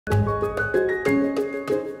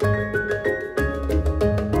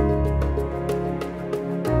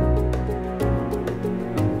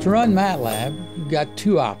To run MATLAB, you've got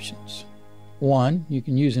two options. One, you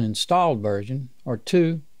can use an installed version, or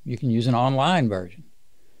two, you can use an online version.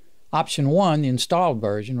 Option one, the installed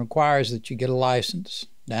version, requires that you get a license,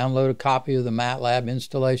 download a copy of the MATLAB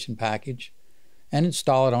installation package, and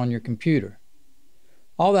install it on your computer.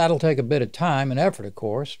 All that'll take a bit of time and effort, of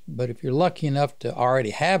course, but if you're lucky enough to already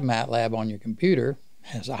have MATLAB on your computer,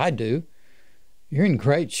 as I do, you're in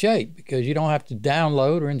great shape because you don't have to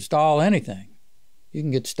download or install anything. You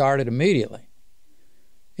can get started immediately.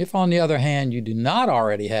 If, on the other hand, you do not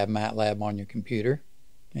already have MATLAB on your computer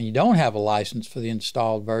and you don't have a license for the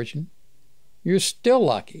installed version, you're still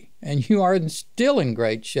lucky and you are still in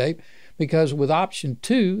great shape because with option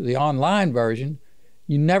two, the online version,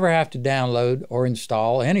 you never have to download or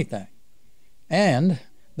install anything. And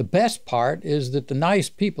the best part is that the nice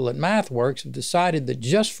people at MathWorks have decided that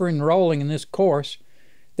just for enrolling in this course,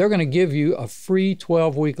 they're going to give you a free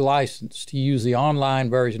 12-week license to use the online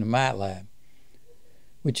version of MATLAB,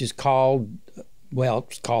 which is called, well,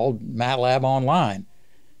 it's called MATLAB Online.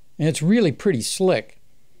 And it's really pretty slick.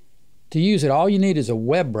 To use it, all you need is a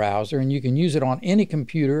web browser, and you can use it on any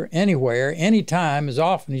computer, anywhere, anytime, as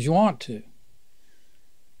often as you want to.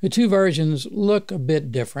 The two versions look a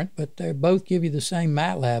bit different, but they both give you the same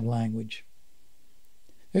MATLAB language.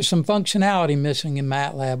 There's some functionality missing in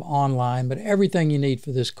MATLAB Online, but everything you need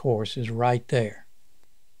for this course is right there.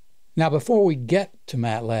 Now, before we get to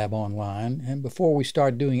MATLAB Online, and before we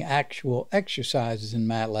start doing actual exercises in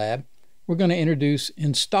MATLAB, we're going to introduce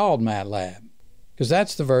installed MATLAB, because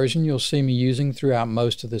that's the version you'll see me using throughout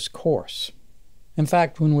most of this course. In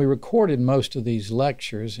fact, when we recorded most of these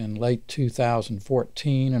lectures in late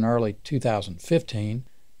 2014 and early 2015,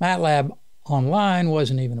 MATLAB Online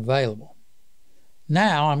wasn't even available.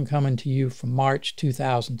 Now I'm coming to you from March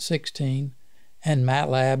 2016, and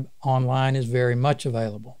MATLAB Online is very much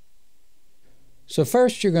available. So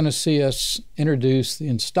first you're going to see us introduce the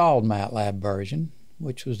installed MATLAB version,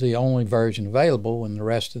 which was the only version available when the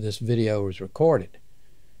rest of this video was recorded.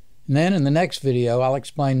 And then in the next video I'll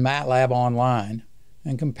explain MATLAB Online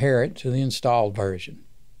and compare it to the installed version.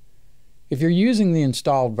 If you're using the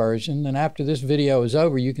installed version, then after this video is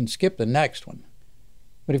over you can skip the next one.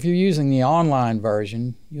 But if you're using the online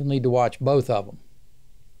version, you'll need to watch both of them.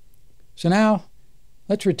 So now,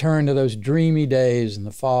 let's return to those dreamy days in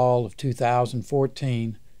the fall of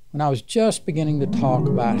 2014 when I was just beginning to talk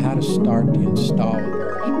about how to start the installed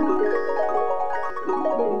version.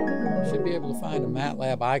 You should be able to find a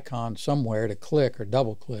MATLAB icon somewhere to click or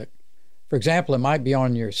double-click. For example, it might be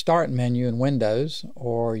on your Start menu in Windows,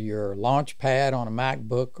 or your Launch Pad on a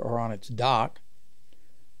MacBook or on its dock,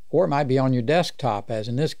 or it might be on your desktop, as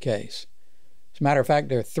in this case. As a matter of fact,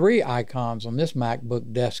 there are three icons on this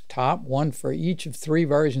MacBook desktop, one for each of three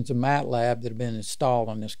versions of MATLAB that have been installed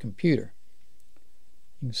on this computer.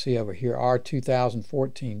 You can see over here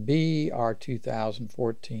R2014B,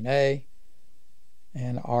 R2014A,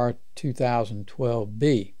 and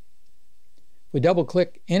R2012B. If we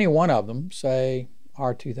double-click any one of them, say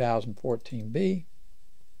R2014B,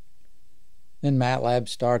 then MATLAB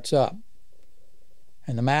starts up.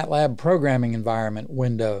 And the MATLAB Programming Environment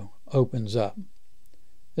window opens up.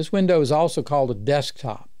 This window is also called a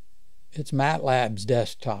desktop. It's MATLAB's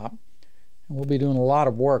desktop, and we'll be doing a lot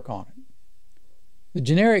of work on it. The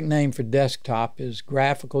generic name for desktop is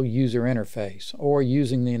Graphical User Interface, or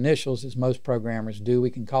using the initials as most programmers do, we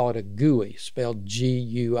can call it a GUI, spelled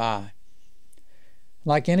G-U-I.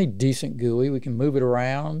 Like any decent GUI, we can move it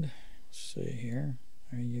around. Let's see here.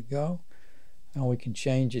 There you go. And we can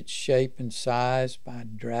change its shape and size by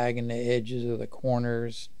dragging the edges of the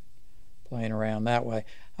corners, playing around that way.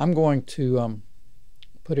 I'm going to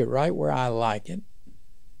put it right where I like it.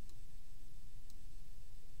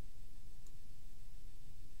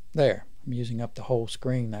 There. I'm using up the whole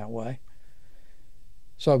screen that way.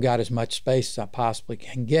 So I've got as much space as I possibly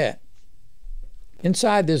can get.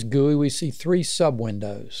 Inside this GUI we see three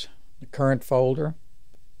sub-windows. The current folder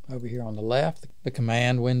over here on the left, the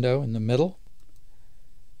command window in the middle,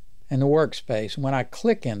 and the workspace. When I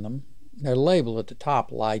click in them, their label at the top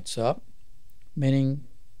lights up, meaning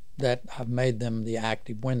that I've made them the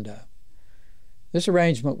active window. This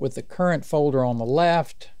arrangement with the current folder on the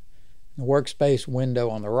left and the workspace window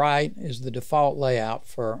on the right is the default layout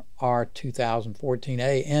for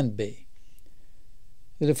R2014A and B.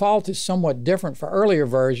 The default is somewhat different for earlier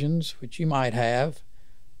versions, which you might have.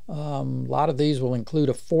 A lot of these will include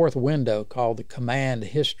a fourth window called the Command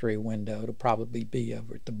History window. It'll probably be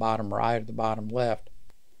over at the bottom right or the bottom left.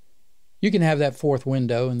 You can have that fourth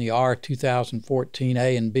window in the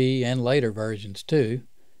R2014A and B and later versions too.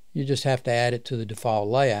 You just have to add it to the default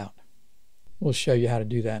layout. We'll show you how to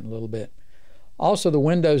do that in a little bit. Also, the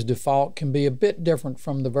Windows default can be a bit different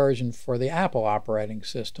from the version for the Apple operating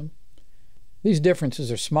system. These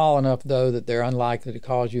differences are small enough, though, that they're unlikely to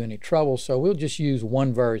cause you any trouble, so we'll just use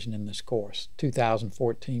one version in this course,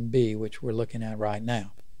 2014B, which we're looking at right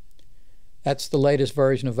now. That's the latest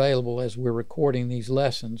version available as we're recording these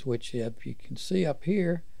lessons, which, if you can see up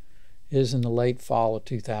here, is in the late fall of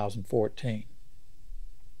 2014.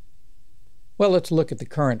 Well, let's look at the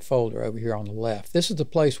current folder over here on the left. This is the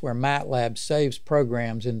place where MATLAB saves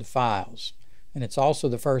programs into files, and it's also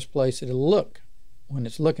the first place it'll look when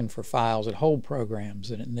it's looking for files that hold programs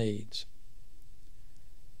that it needs.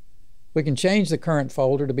 We can change the current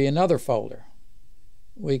folder to be another folder.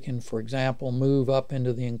 We can, for example, move up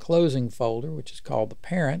into the enclosing folder, which is called the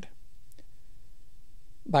parent,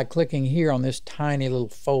 by clicking here on this tiny little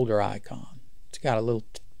folder icon. It's got a little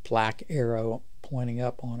black arrow pointing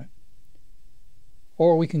up on it.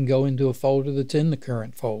 Or we can go into a folder that's in the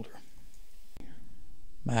current folder,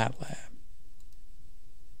 MATLAB,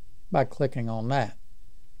 by clicking on that.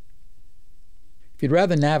 If you'd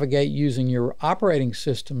rather navigate using your operating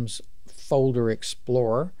system's folder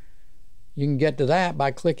explorer, you can get to that by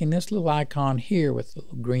clicking this little icon here with the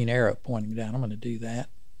little green arrow pointing down. I'm going to do that.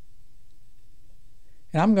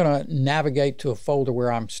 And I'm going to navigate to a folder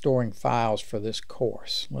where I'm storing files for this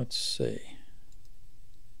course. Let's see.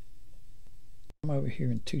 I'm over here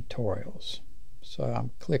in tutorials. So I'll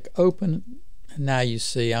click open, and now you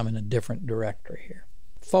see I'm in a different directory here.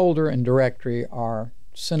 Folder and directory are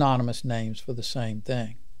synonymous names for the same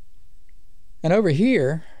thing. And over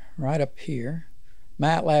here, right up here,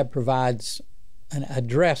 MATLAB provides an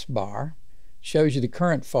address bar, shows you the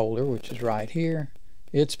current folder, which is right here,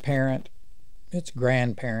 its parent, its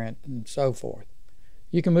grandparent, and so forth.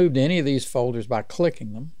 You can move to any of these folders by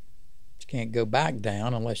clicking them. You can't go back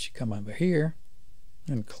down unless you come over here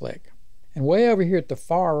and click. And way over here at the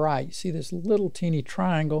far right, you see this little teeny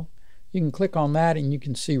triangle. You can click on that and you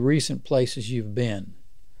can see recent places you've been.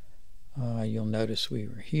 You'll notice we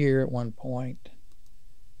were here at one point,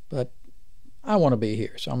 but I want to be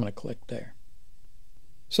here, so I'm going to click there.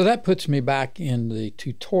 So that puts me back in the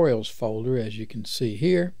tutorials folder, as you can see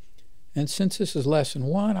here. And since this is lesson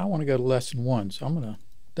 1, I want to go to lesson 1, so I'm going to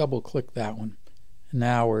double click that one. And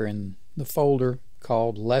now we're in the folder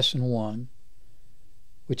called lesson 1,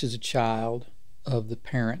 which is a child of the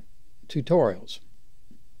parent tutorials.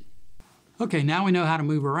 Okay, now we know how to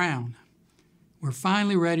move around. We're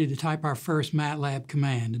finally ready to type our first MATLAB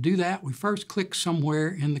command. To do that, we first click somewhere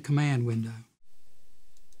in the command window.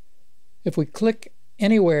 If we click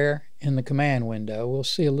anywhere in the command window, we'll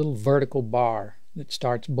see a little vertical bar that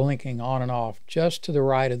starts blinking on and off just to the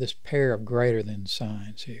right of this pair of greater than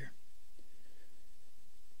signs here.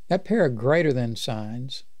 That pair of greater than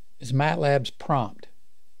signs is MATLAB's prompt.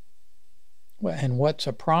 And what's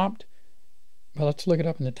a prompt? Well, let's look it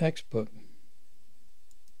up in the textbook.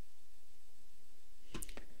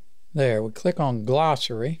 There, we click on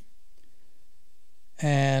glossary,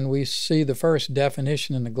 and we see the first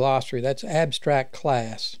definition in the glossary. That's abstract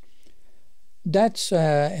class. That's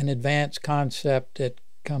an advanced concept that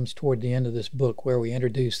comes toward the end of this book, where we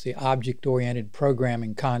introduce the object-oriented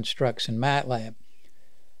programming constructs in MATLAB.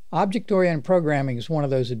 Object-oriented programming is one of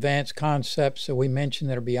those advanced concepts that we mentioned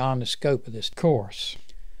that are beyond the scope of this course.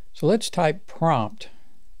 So let's type prompt,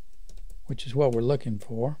 which is what we're looking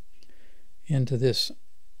for, into this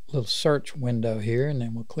little search window here, and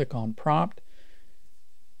then we'll click on prompt,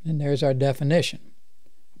 and there's our definition.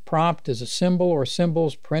 A prompt is a symbol or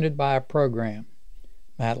symbols printed by a program.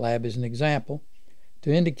 MATLAB is an example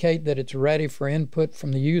to indicate that it's ready for input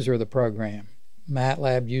from the user of the program.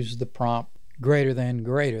 MATLAB uses the prompt greater than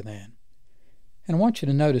greater than. And I want you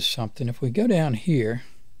to notice something. If we go down here,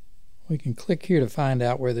 we can click here to find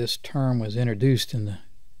out where this term was introduced in the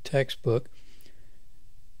textbook.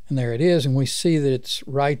 And there it is, and we see that it's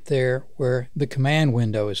right there where the command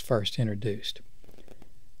window is first introduced.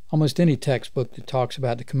 Almost any textbook that talks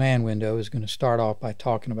about the command window is going to start off by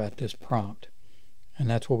talking about this prompt. And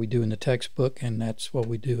that's what we do in the textbook, and that's what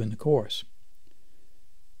we do in the course.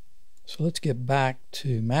 So let's get back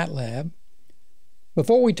to MATLAB.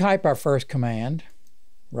 Before we type our first command,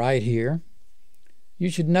 right here, you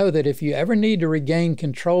should know that if you ever need to regain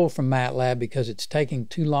control from MATLAB because it's taking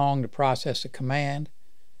too long to process a command,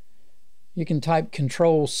 you can type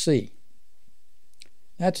Control-C.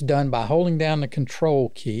 That's done by holding down the Control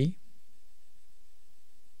key,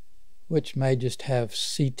 which may just have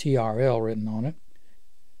CTRL written on it.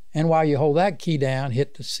 And while you hold that key down,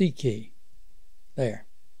 hit the C key. There.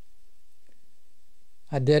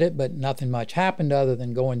 I did it, but nothing much happened other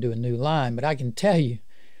than going to a new line. But I can tell you,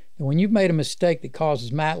 And when you've made a mistake that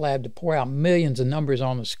causes MATLAB to pour out millions of numbers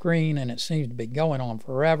on the screen and it seems to be going on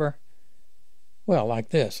forever, well, like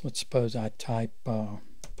this. Let's suppose I type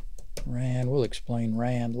RAND. We'll explain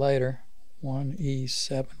RAND later.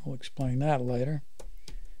 1E7. We'll explain that later.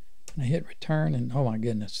 And I hit return, and oh my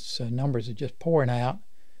goodness, so numbers are just pouring out.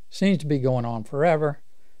 Seems to be going on forever.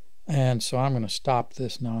 And so I'm going to stop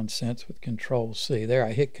this nonsense with Control-C. There,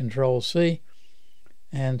 I hit Control-C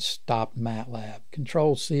and stop MATLAB.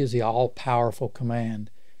 Control-C is the all-powerful command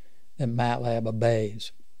that MATLAB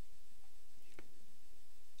obeys.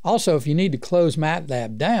 Also, if you need to close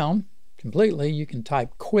MATLAB down completely, you can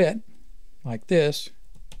type quit like this.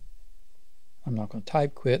 I'm not going to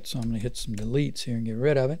type quit, so I'm going to hit some deletes here and get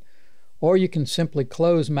rid of it. Or you can simply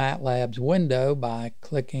close MATLAB's window by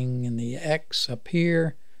clicking in the X up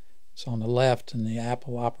here. It's on the left in the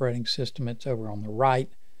Apple operating system. It's over on the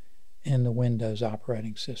right in the Windows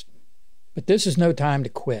operating system. But this is no time to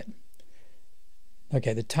quit.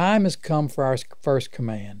 Okay, the time has come for our first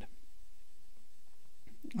command.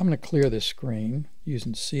 I'm going to clear this screen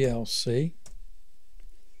using CLC.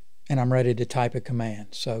 And I'm ready to type a command.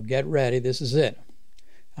 So get ready. This is it.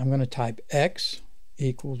 I'm going to type X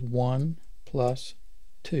equals 1 plus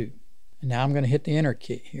 2. And now I'm going to hit the Enter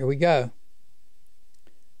key. Here we go.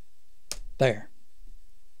 There.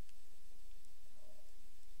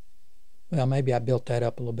 Well, maybe I built that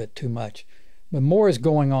up a little bit too much. But more is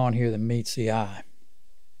going on here than meets the eye.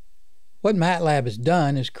 What MATLAB has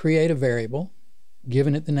done is create a variable,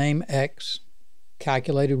 given it the name X,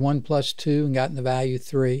 calculated 1 plus 2 and gotten the value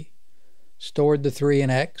 3, stored the 3 in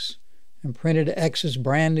X, and printed X's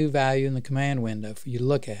brand new value in the command window for you to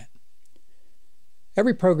look at.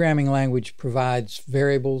 Every programming language provides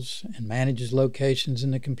variables and manages locations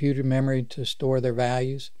in the computer memory to store their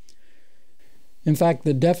values. In fact,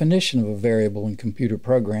 the definition of a variable in computer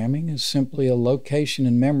programming is simply a location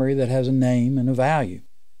in memory that has a name and a value.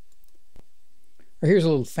 Or here's a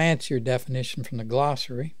little fancier definition from the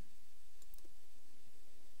glossary.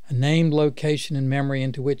 A named location in memory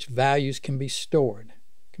into which values can be stored.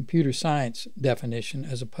 Computer science definition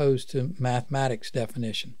as opposed to mathematics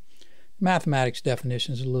definition. Mathematics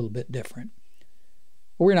definition is a little bit different.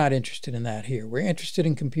 But we're not interested in that here. We're interested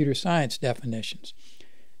in computer science definitions.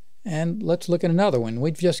 And let's look at another one.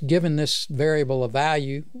 We've just given this variable a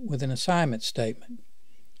value with an assignment statement.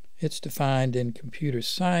 It's defined in computer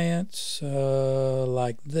science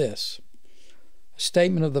like this. A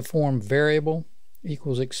statement of the form variable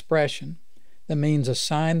equals expression. That means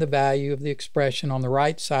assign the value of the expression on the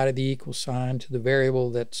right side of the equal sign to the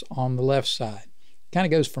variable that's on the left side. Kind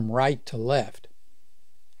of goes from right to left.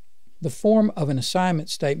 The form of an assignment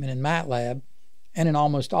statement in MATLAB, and in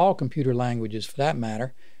almost all computer languages for that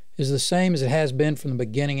matter, is the same as it has been from the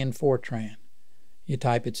beginning in Fortran. You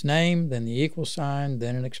type its name, then the equal sign,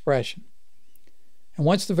 then an expression. And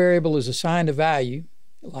once the variable is assigned a value,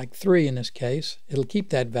 like 3 in this case, it'll keep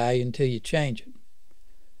that value until you change it.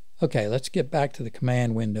 Okay, let's get back to the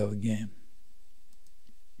command window again.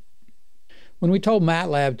 When we told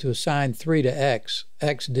MATLAB to assign 3 to X,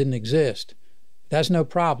 X didn't exist. That's no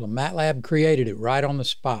problem. MATLAB created it right on the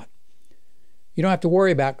spot. You don't have to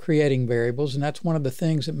worry about creating variables, and that's one of the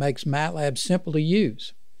things that makes MATLAB simple to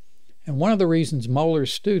use. And one of the reasons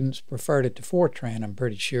Moeller's students preferred it to Fortran, I'm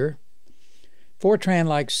pretty sure. Fortran,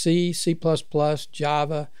 like C, C++,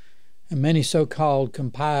 Java, and many so-called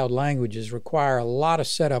compiled languages, require a lot of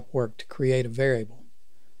setup work to create a variable.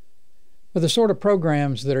 For the sort of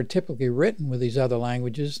programs that are typically written with these other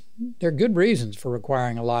languages, there are good reasons for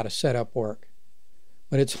requiring a lot of setup work.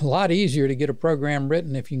 But it's a lot easier to get a program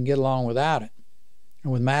written if you can get along without it.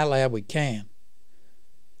 And with MATLAB, we can.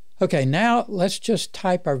 Okay, now let's just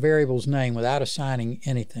type our variable's name without assigning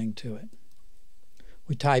anything to it.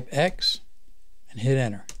 We type X and hit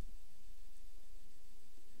Enter.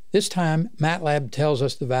 This time, MATLAB tells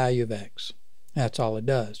us the value of X. That's all it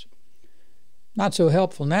does. Not so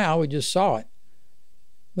helpful now, we just saw it.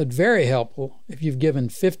 But very helpful if you've given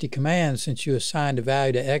 50 commands since you assigned a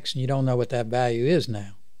value to X and you don't know what that value is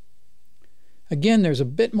now. Again, there's a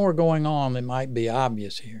bit more going on that might be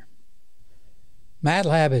obvious here.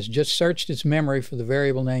 MATLAB has just searched its memory for the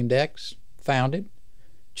variable named X, found it,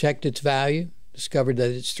 checked its value, discovered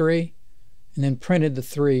that it's 3, and then printed the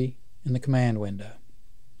 3 in the command window.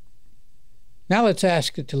 Now let's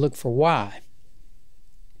ask it to look for Y.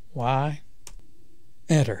 Y.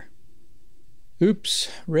 Enter. Oops,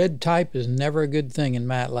 red type is never a good thing in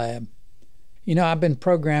MATLAB. You know, I've been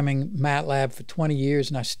programming MATLAB for 20 years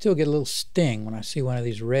and I still get a little sting when I see one of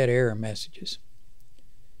these red error messages.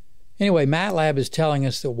 Anyway, MATLAB is telling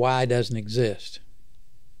us that Y doesn't exist.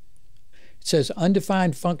 It says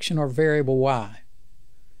undefined function or variable Y.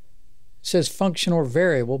 It says function or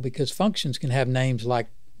variable because functions can have names like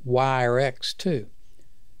y or x too.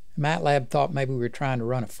 MATLAB thought maybe we were trying to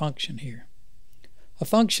run a function here. A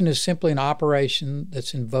function is simply an operation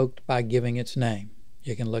that's invoked by giving its name.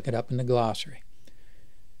 You can look it up in the glossary.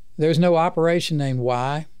 There's no operation named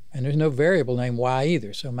y, and there's no variable named y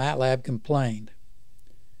either, so MATLAB complained.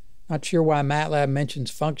 Not sure why MATLAB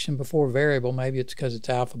mentions function before variable. Maybe it's because it's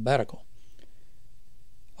alphabetical.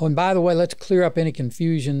 Oh, and by the way, let's clear up any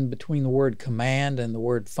confusion between the word command and the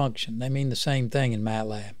word function. They mean the same thing in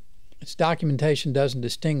MATLAB. Its documentation doesn't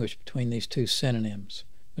distinguish between these two synonyms,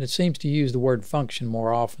 but it seems to use the word function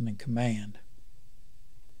more often than command.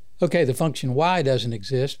 Okay, the function y doesn't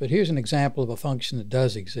exist, but here's an example of a function that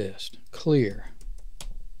does exist, clear.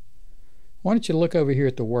 Why don't you look over here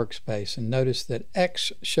at the workspace and notice that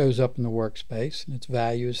x shows up in the workspace and its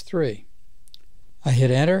value is 3. I hit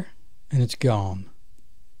enter and it's gone.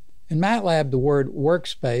 In MATLAB, the word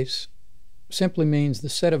workspace simply means the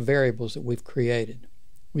set of variables that we've created.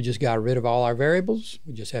 We just got rid of all our variables.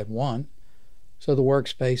 We just had one. So the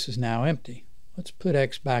workspace is now empty. Let's put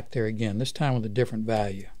x back there again, this time with a different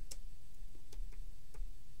value.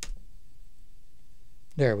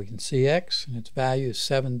 There we can see x and its value is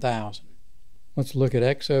 7,000. Let's look at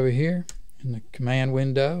x over here in the command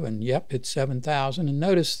window, and yep, it's 7,000. And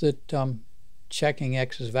notice that checking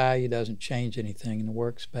x's value doesn't change anything in the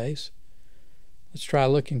workspace. Let's try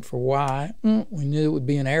looking for y. We knew it would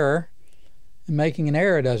be an error, and making an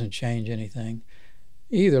error doesn't change anything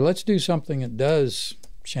either. Let's do something that does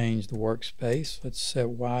change the workspace. Let's set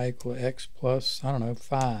y equal x plus, I don't know,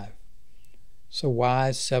 5. So y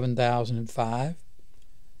is 7,005.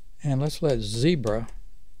 And let's let zebra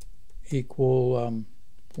equal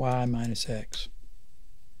y minus x.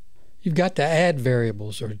 You've got to add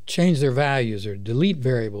variables or change their values or delete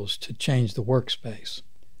variables to change the workspace.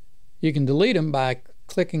 You can delete them by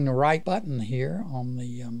clicking the right button here on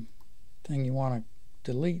the thing you want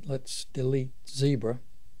to delete. Let's delete zebra.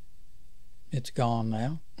 It's gone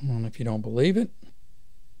now. And if you don't believe it,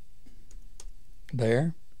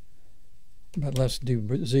 there. But let's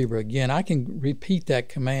do zebra again. I can repeat that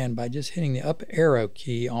command by just hitting the up arrow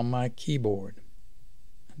key on my keyboard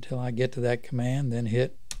until I get to that command, then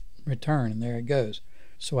hit return, and there it goes.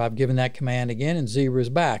 So I've given that command again, and zebra is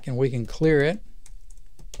back, and we can clear it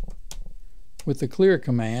with the clear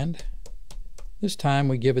command. This time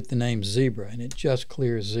we give it the name zebra, and it just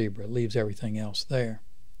clears zebra. It leaves everything else there.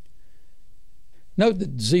 Note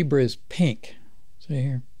that zebra is pink. See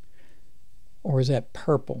here? Or is that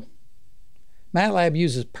purple? MATLAB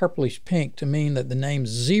uses purplish pink to mean that the name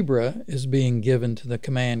zebra is being given to the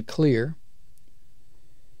command clear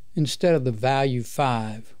instead of the value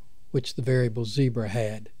 5, which the variable zebra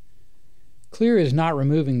had. Clear is not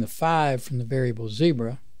removing the 5 from the variable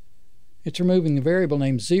zebra. It's removing the variable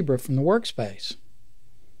named zebra from the workspace.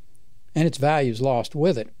 And its value is lost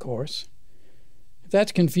with it, of course. If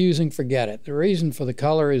that's confusing, forget it. The reason for the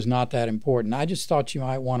color is not that important. I just thought you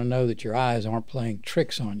might want to know that your eyes aren't playing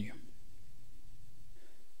tricks on you.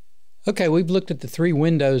 Okay, we've looked at the 3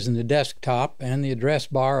 windows in the desktop and the address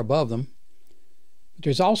bar above them. But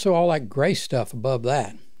there's also all that gray stuff above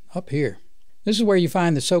that, up here. This is where you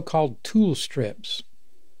find the so-called tool strips.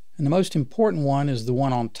 And the most important one is the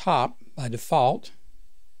one on top by default.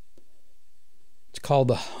 It's called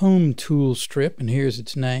the Home Tool Strip, and here's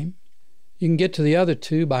its name. You can get to the other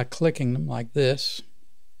 2 by clicking them like this.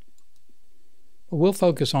 But we'll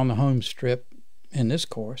focus on the Home strip in this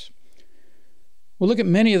course. We'll look at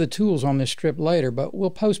many of the tools on this strip later, but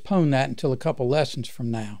we'll postpone that until a couple lessons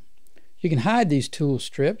from now. You can hide these tool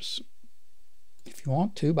strips, if you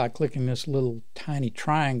want to, by clicking this little tiny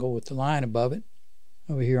triangle with the line above it,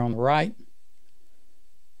 over here on the right.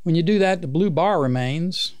 When you do that, the blue bar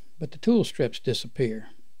remains, but the tool strips disappear.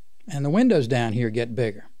 And the windows down here get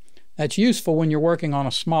bigger. That's useful when you're working on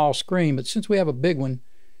a small screen, but since we have a big one,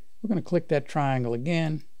 we're going to click that triangle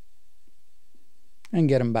again and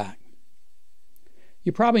get them back.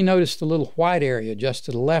 You probably noticed the little white area just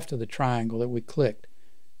to the left of the triangle that we clicked.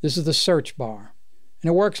 This is the search bar. And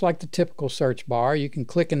it works like the typical search bar. You can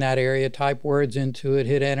click in that area, type words into it,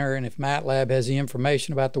 hit enter, and if MATLAB has the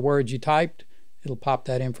information about the words you typed, it'll pop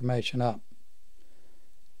that information up.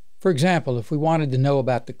 For example, if we wanted to know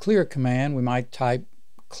about the clear command, we might type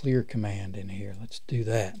clear command in here. Let's do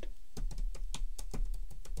that.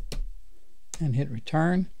 And hit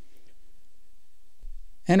return.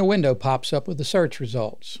 And a window pops up with the search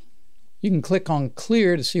results. You can click on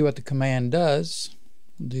clear to see what the command does.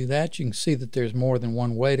 We'll do that. You can see that there's more than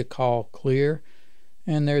one way to call clear,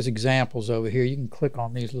 and there's examples over here. You can click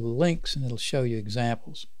on these little links and it'll show you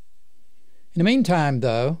examples. In the meantime,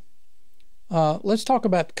 though, Let's talk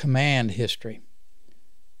about command history.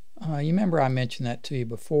 You remember I mentioned that to you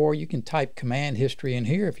before. You can type command history in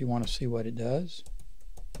here if you want to see what it does.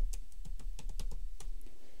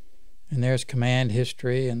 And there's command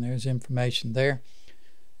history, and there's information there.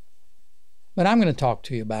 But I'm going to talk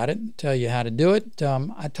to you about it and tell you how to do it.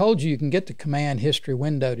 I told you can get the command history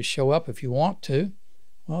window to show up if you want to.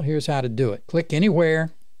 Well, here's how to do it. Click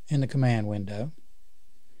anywhere in the command window.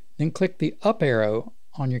 Then click the up arrow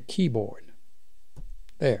on your keyboard.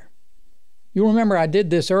 There. You'll remember I did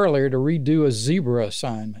this earlier to redo a zebra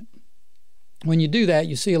assignment. When you do that,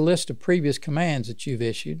 you see a list of previous commands that you've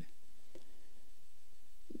issued.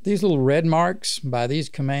 These little red marks by these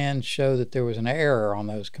commands show that there was an error on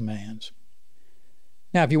those commands.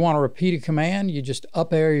 Now, if you want to repeat a command, you just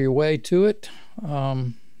up arrow your way to it.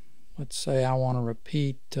 Let's say I want to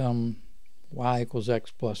repeat y equals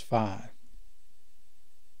x plus 5.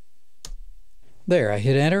 There, I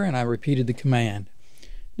hit enter and I repeated the command.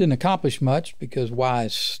 Didn't accomplish much because y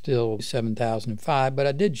is still 7005, but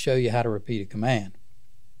I did show you how to repeat a command.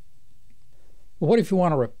 Well, what if you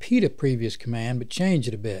want to repeat a previous command but change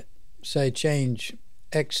it a bit? Say change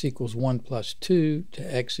x equals 1 plus 2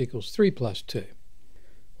 to x equals 3 plus 2.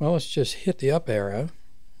 Well, let's just hit the up arrow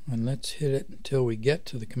and let's hit it until we get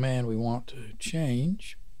to the command we want to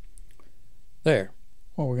change. There.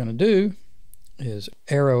 What we're going to do is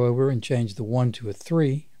arrow over and change the 1 to a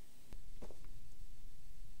 3.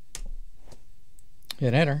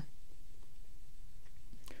 Hit enter.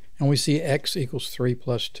 And we see x equals 3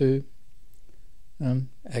 plus 2 and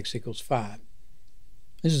x equals 5.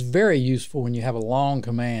 This is very useful when you have a long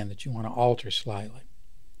command that you want to alter slightly.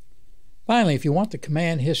 Finally, if you want the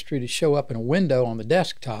command history to show up in a window on the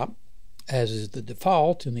desktop, as is the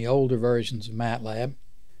default in the older versions of MATLAB,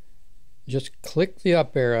 just click the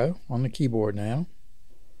up arrow on the keyboard now,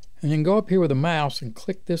 and then go up here with a mouse and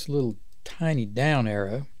click this little tiny down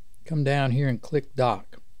arrow. Come down here and click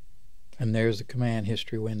Dock, and there's the command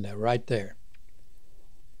history window right there.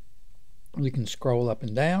 You can scroll up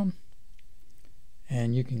and down,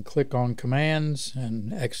 and you can click on commands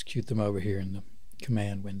and execute them over here in the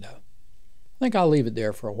command window. I think I'll leave it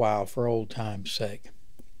there for a while for old time's sake.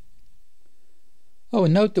 Oh,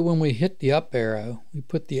 and note that when we hit the up arrow, we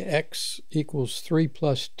put the x equals 3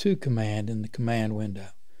 plus 2 command in the command window.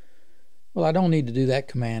 Well, I don't need to do that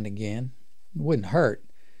command again. It wouldn't hurt,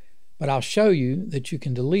 but I'll show you that you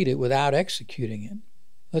can delete it without executing it.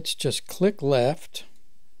 Let's just click left,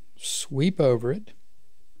 sweep over it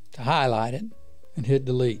to highlight it, and hit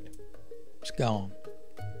delete. It's gone.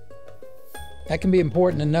 That can be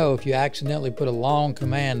important to know if you accidentally put a long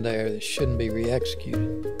command there that shouldn't be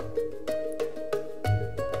re-executed.